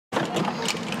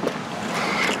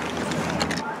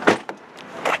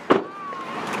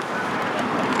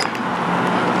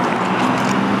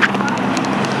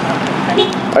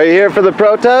Are you here for the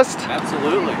protest?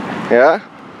 Absolutely. Yeah?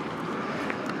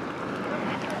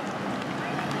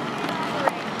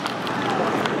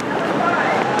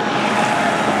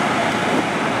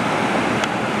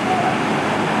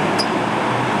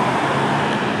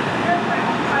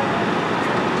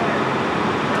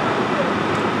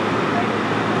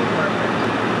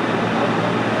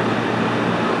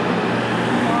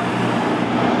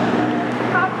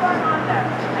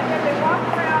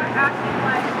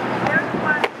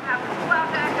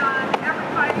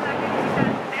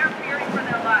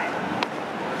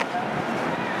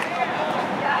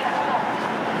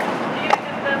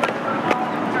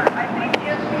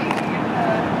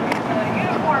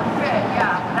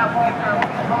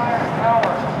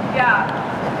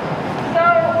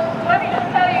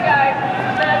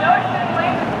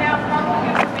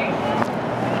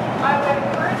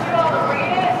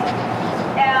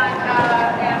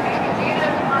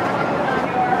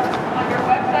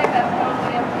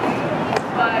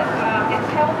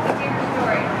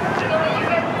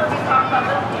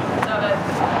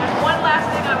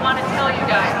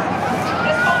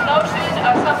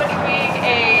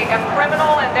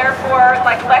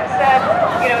 Like Lex said,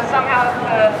 you know, somehow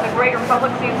the greater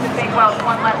public seems to think, well, it's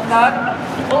one less thug.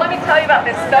 Well, let me tell you about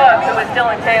this thug who was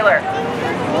Dillon Taylor.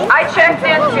 I checked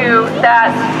into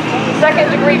that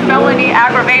second-degree felony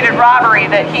aggravated robbery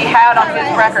that he had on his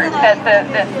record, that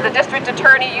the district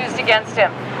attorney used against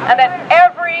him, and that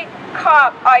every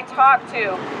cop I talked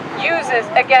to uses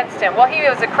against him. Well, he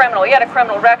was a criminal. He had a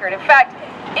criminal record. In fact,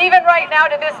 even right now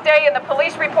to this day, in the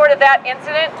police report of that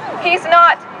incident, he's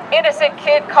not innocent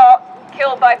kid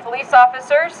killed by police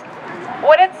officers.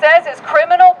 What it says is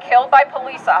criminal killed by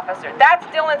police officer. That's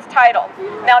Dillon's title.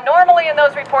 Now, normally in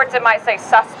those reports it might say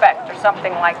suspect or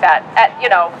something like that,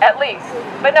 at least.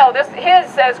 But no, his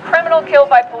says criminal killed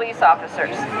by police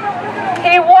officers.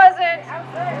 He wasn't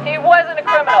a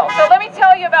criminal. So let me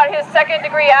tell you about his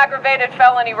second-degree aggravated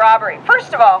felony robbery.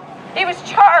 First of all, he was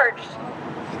charged.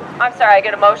 I'm sorry, I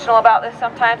get emotional about this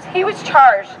sometimes. He was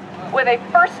charged with a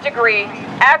first-degree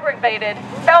aggravated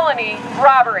felony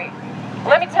robbery.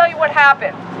 Let me tell you what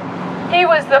happened. He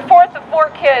was the fourth of four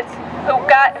kids who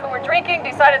were drinking,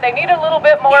 decided they needed a little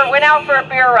bit more, went out for a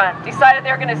beer run, decided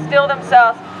they were going to steal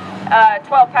themselves a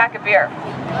 12-pack of beer.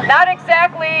 Not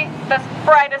exactly the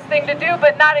brightest thing to do,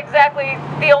 but not exactly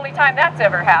the only time that's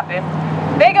ever happened.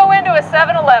 They go into a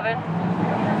 7-Eleven,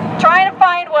 trying to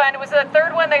find one. It was the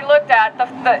third one they looked at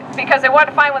because they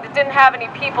wanted to find one that didn't have any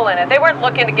people in it. They weren't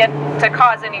looking to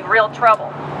cause any real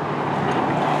trouble.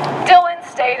 Dillon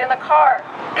stayed in the car.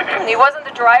 He wasn't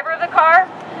the driver of the car.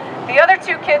 The other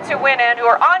two kids who went in, who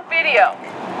are on video,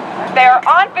 they are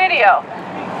on video.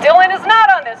 Dillon is not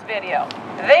on this video.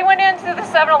 They went into the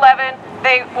 7-Eleven.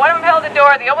 One of them held the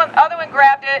door. The other one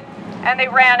grabbed it, and they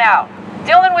ran out.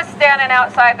 Dillon was standing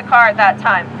outside the car at that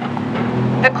time.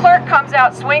 The clerk comes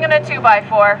out swinging a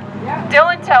 2x4.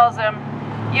 Dillon tells him,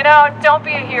 you know, don't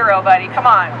be a hero, buddy. Come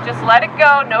on, just let it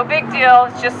go. No big deal.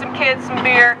 It's just some kids, some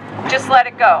beer. Just let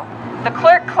it go. The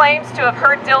clerk claims to have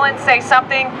heard Dillon say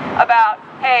something about,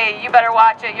 hey, you better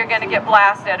watch it. You're going to get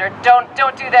blasted. Or don't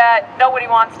do that. Nobody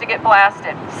wants to get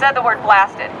blasted. He said the word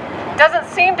blasted. Doesn't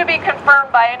seem to be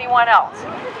confirmed by anyone else.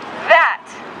 That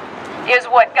is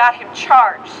what got him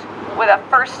charged with a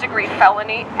first-degree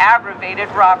felony aggravated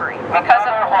robbery because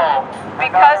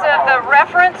of the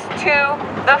reference to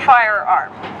the firearm.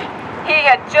 He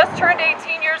had just turned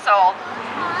 18 years old.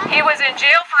 He was in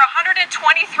jail for 123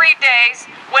 days.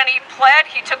 When he pled,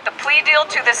 he took the plea deal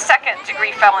to the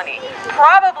second-degree felony.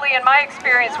 Probably, in my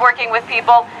experience working with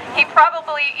people, he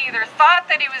probably either thought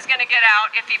that he was going to get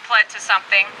out if he pled to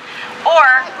something,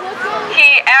 or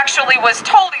he actually was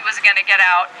told he was going to get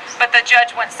out, but the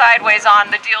judge went sideways on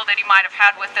the deal that he might have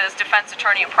had with his defense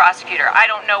attorney and prosecutor. I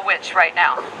don't know which right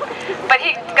now. But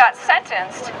he got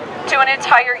sentenced to an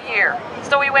entire year.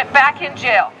 So he went back in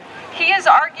jail. He is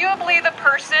arguably the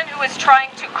person who is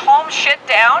trying to calm shit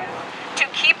down to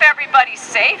keep everybody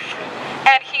safe,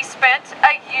 and he spent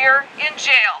a year in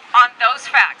jail on those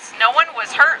facts. No one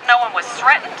was hurt, no one was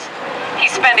threatened. He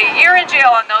spent a year in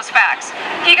jail on those facts.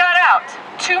 He got out.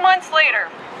 2 months later,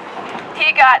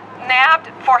 he got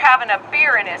nabbed for having a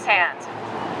beer in his hands.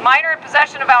 Minor in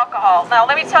possession of alcohol. Now,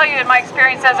 let me tell you, in my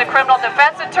experience as a criminal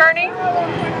defense attorney,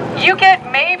 you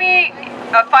get maybe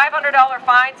a $500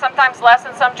 fine, sometimes less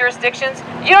in some jurisdictions.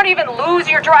 You don't even lose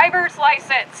your driver's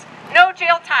license. No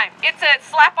jail time. It's a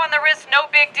slap on the wrist,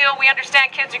 no big deal. We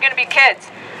understand kids are going to be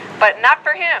kids. But not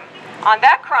for him. On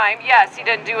that crime, yes, he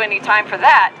didn't do any time for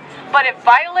that. But it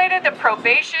violated the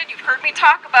probation. You've heard me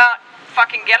talk about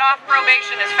fucking get off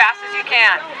probation as fast as you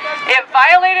can. It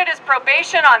violated his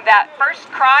probation on that first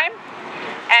crime.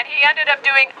 And he ended up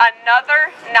doing another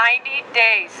 90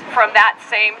 days from that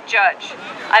same judge.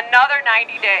 Another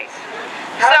 90 days.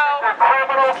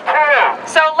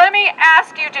 So let me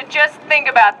ask you to just think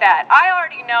about that. I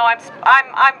already know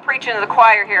I'm preaching to the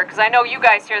choir here, because I know you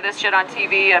guys hear this shit on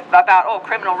TV about, oh,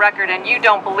 criminal record, and you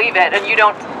don't believe it and you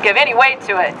don't give any weight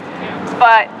to it.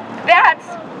 But that's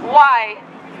why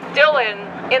Dillon,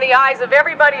 in the eyes of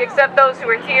everybody except those who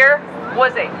are here,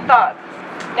 was a thug.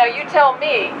 Now you tell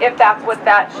me if that's what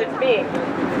that should mean.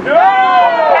 No!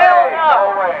 Hell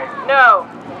no! No.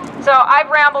 So I've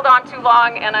rambled on too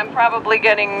long, and I'm probably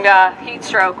getting heat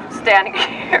stroke standing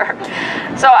here.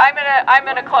 So I'm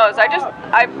gonna close.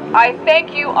 I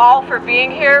thank you all for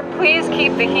being here. Please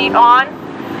keep the heat on.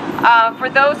 For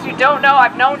those who don't know,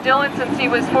 I've known Dillon since he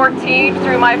was 14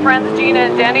 through my friends Gina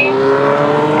and Denny,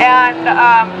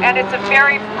 and it's a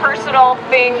very personal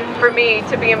thing for me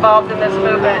to be involved in this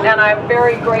movement, and I'm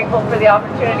very grateful for the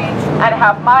opportunity and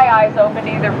have my eyes opened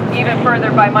even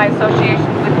further by my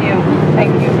association with you.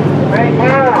 Thank you. Thank you.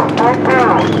 Thank you.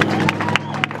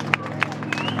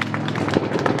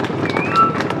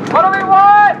 What do we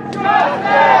want?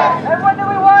 Justice! And when do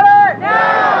we want it?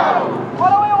 Now!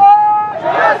 What do we want?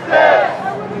 Justice!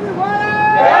 And when do we want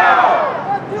it? Now!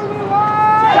 What do we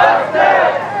want?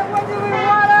 Justice! And when do we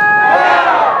want it?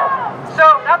 Now! So,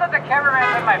 now that the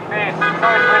cameraman's in my face, it's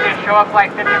always when they show up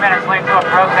like 50 minutes late to a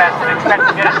protest and expect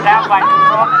to get a soundbite from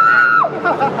the news.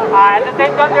 And that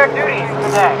they've done their duties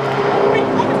today.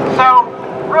 So,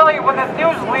 really, when the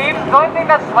news leaves, the only thing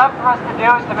that's left for us to do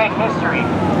is to make history.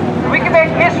 We can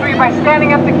make history by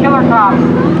standing up to killer cops,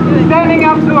 standing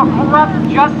up to a corrupt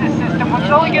justice system which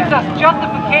only gives us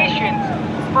justifications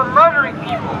for murdering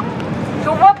people.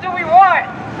 So what do we want?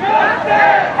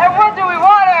 Justice! And when do we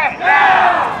want it?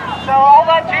 Now! So I'll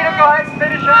let Gina go ahead and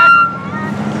finish up.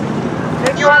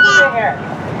 Thank you all for being here.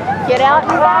 Get out.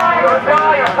 Lie or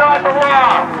die inside the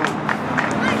law.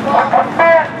 To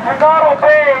commit and not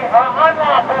obey an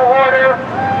unlawful order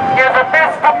is a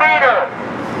misdemeanor,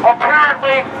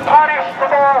 apparently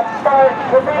punishable by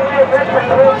immediate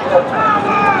execution.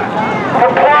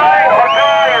 Comply or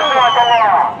die inside the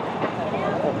law.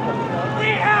 We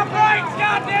have rights,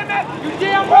 goddammit! You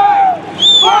damn right!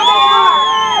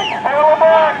 Hail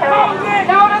America!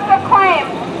 Notice of claim.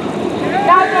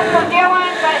 Not just for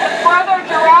Dillon, but his brother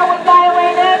Jarrell was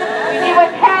violated. He was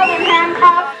held in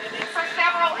handcuffs for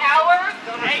several hours.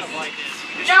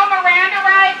 No Miranda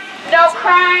rights, no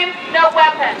crime, no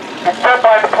weapons. Except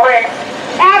by the police.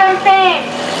 Adam Fain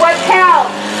was held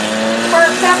for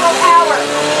several hours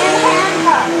in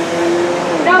handcuffs.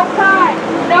 No crime,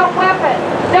 no weapons,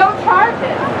 no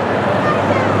charges.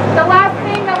 The last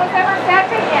thing that was ever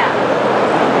said to him.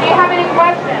 Do you have any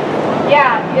questions?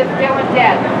 Yeah, is Dillon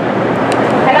dead?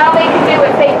 And all they can do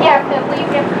is say yes and leave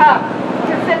him up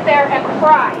to sit there and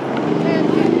cry.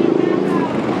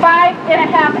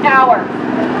 5.5 hours.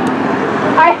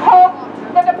 I hope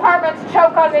the departments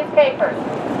choke on these papers.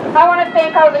 I want to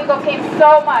thank our legal team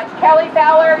so much. Kelly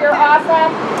Fowler, you're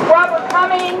awesome. Robert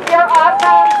Cummings, you're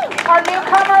awesome. Our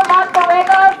newcomer, Mark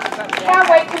Borrego, can't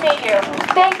wait to meet you.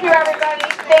 Thank you, everybody.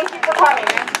 Thank you for coming.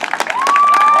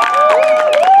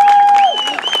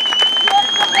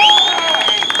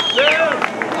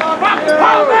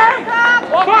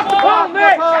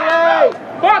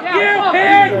 Fuck you,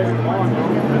 pig!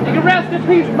 You can rest in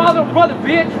peace, mother, brother,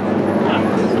 bitch!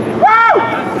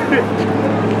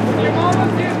 Your mama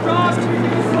did wrong, and we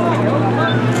did wrong.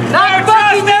 No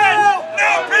justice!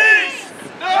 No peace!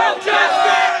 No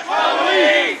justice!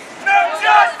 Police! No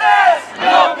justice!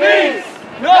 No peace!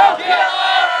 No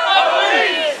killer!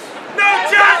 Police! No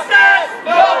justice!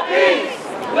 No peace!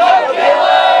 No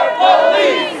killer!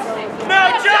 Police! No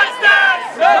justice!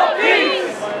 No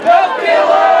peace! No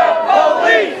killer!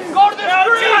 Police! Go to the No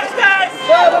street! justice!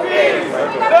 No peace!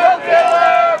 No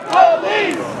killer!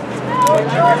 Police! No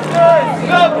justice!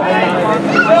 No peace!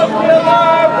 No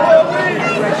killer! Police!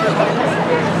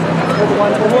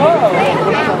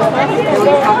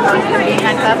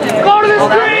 Go to the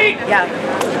street!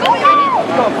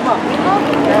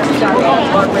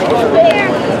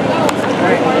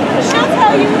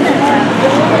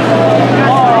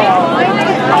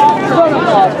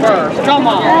 First, come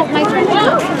on.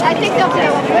 I think they'll say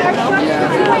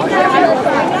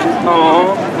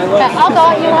I'll go.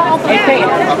 You want to okay.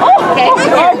 Oh, okay.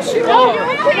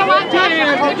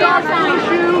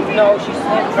 No, she's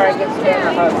trying to get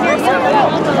scared.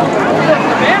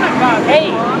 Hey,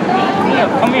 Neil,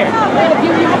 come here.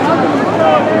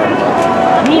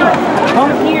 Neil,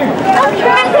 come here. No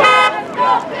justice!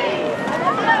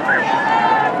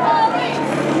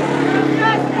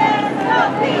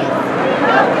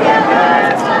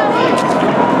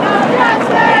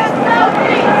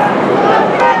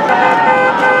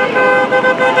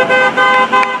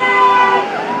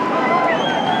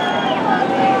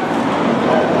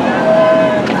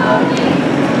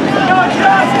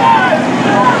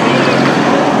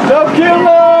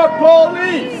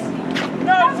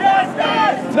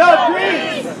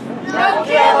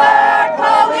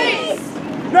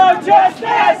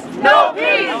 justice! No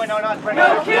peace! No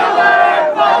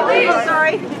killer police!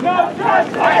 Sorry. No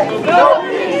justice! No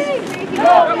peace!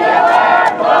 No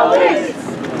killer police!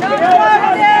 No justice!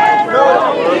 No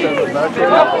peace!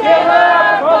 No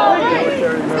killer police!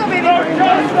 No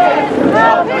justice!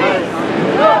 No peace!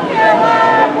 No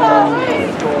killer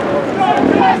police! No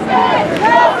justice!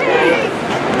 No peace!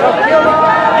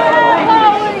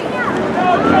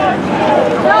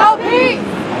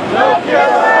 No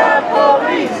killer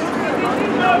police!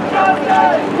 No justice!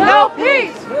 No peace! No killer police! No justice! No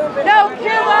peace! No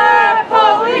killer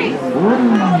police!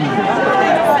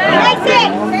 That's it!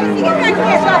 Tracy, get back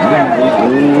here!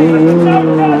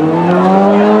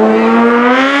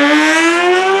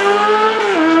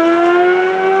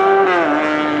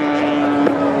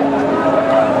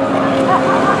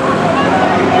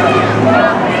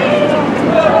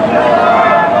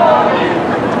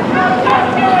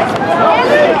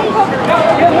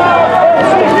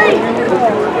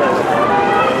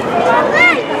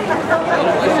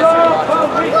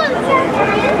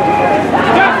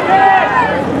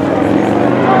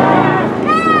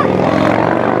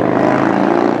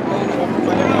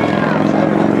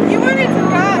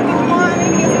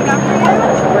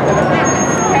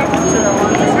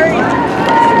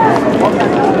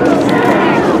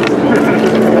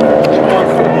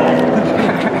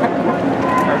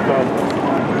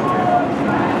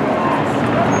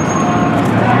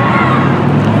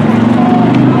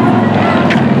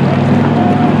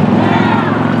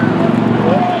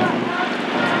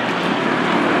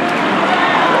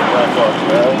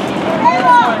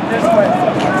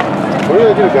 What do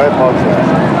they do to guy pops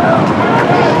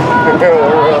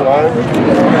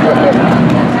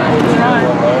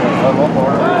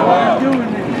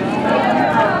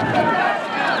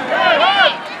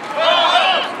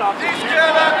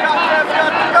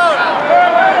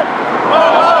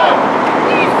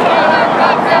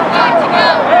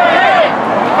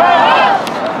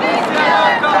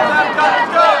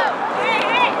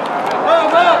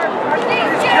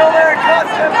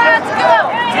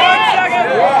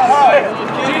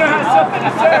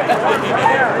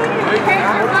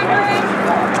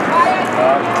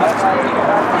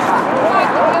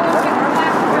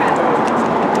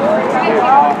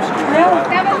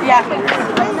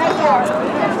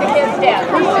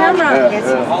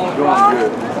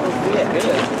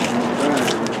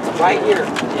Right here.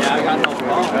 Yeah, I got no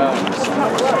phone.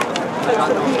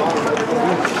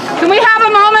 Can we have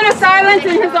a moment of silence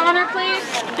in his honor, please?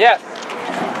 Yes.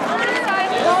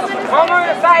 Moment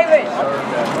of silence.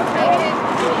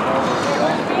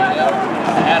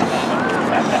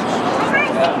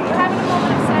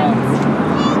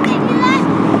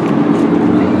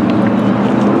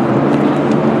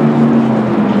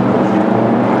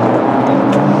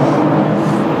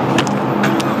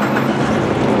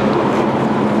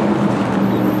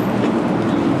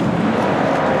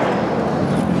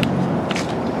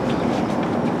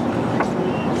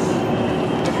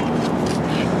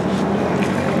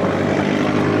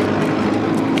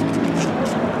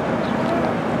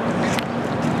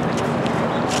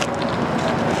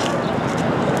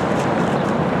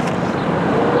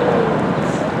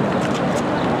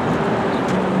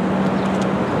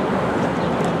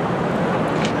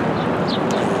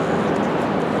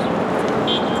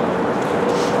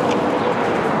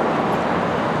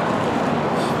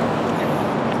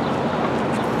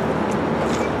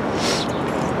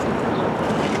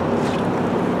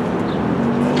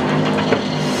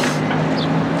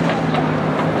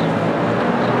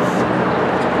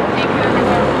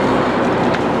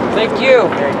 Thank you.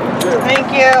 Thank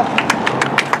you.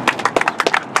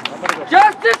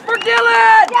 Justice for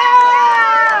Dillon!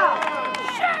 Yeah!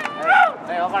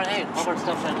 Hey, how about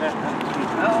stuff right there?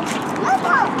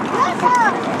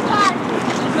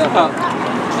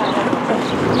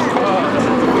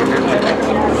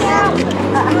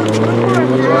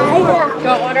 Do you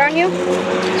want water on you?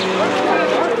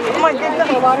 Oh my goodness.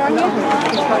 Do you want water on you?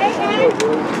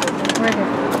 Right here.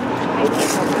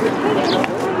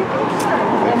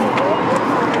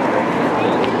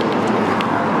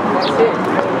 That's it.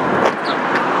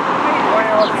 What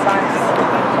are all the signs?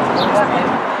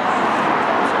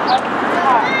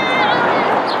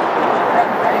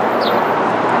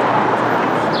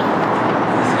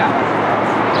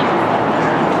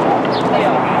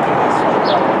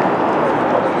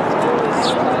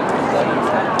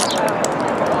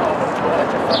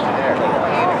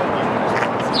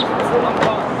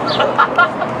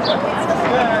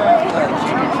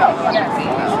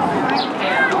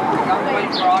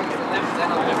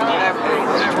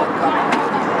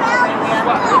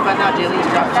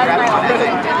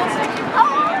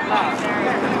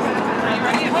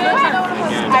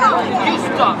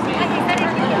 off.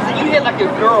 You hit like a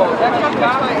girl. That's your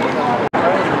guy.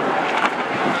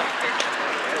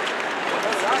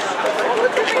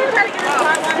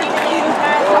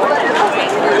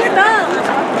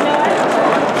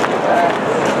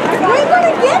 We're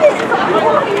gonna get it.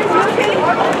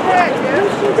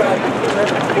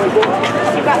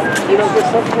 You know, there's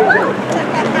some things that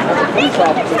police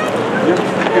officers, you're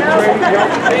training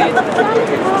young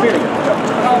experience.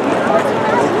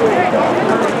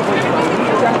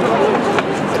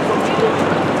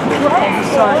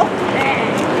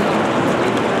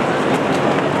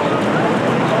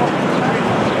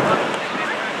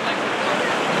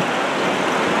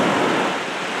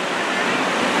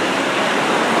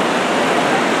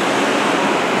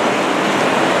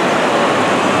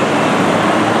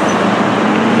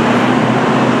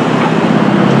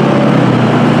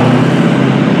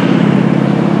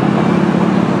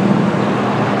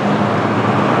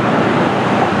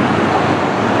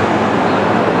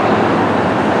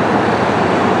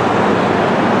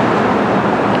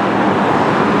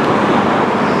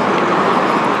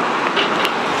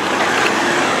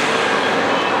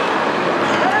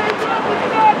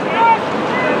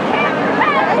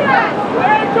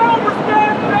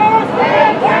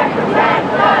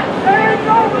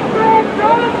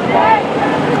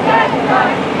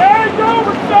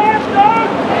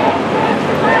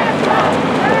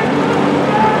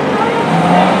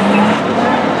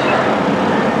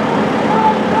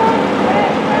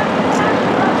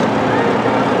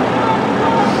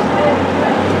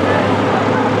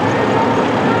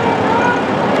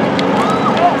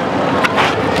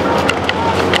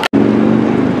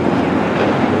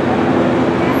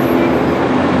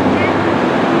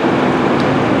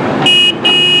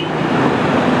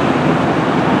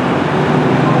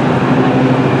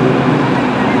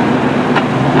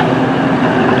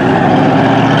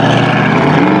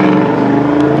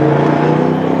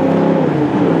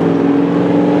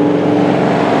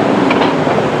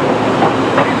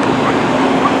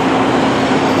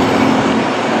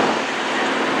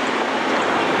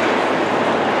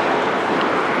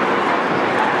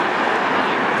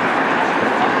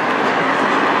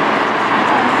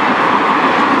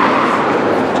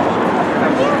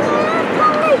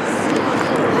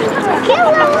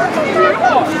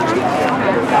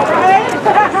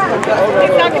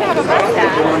 He's not gonna have a mustache.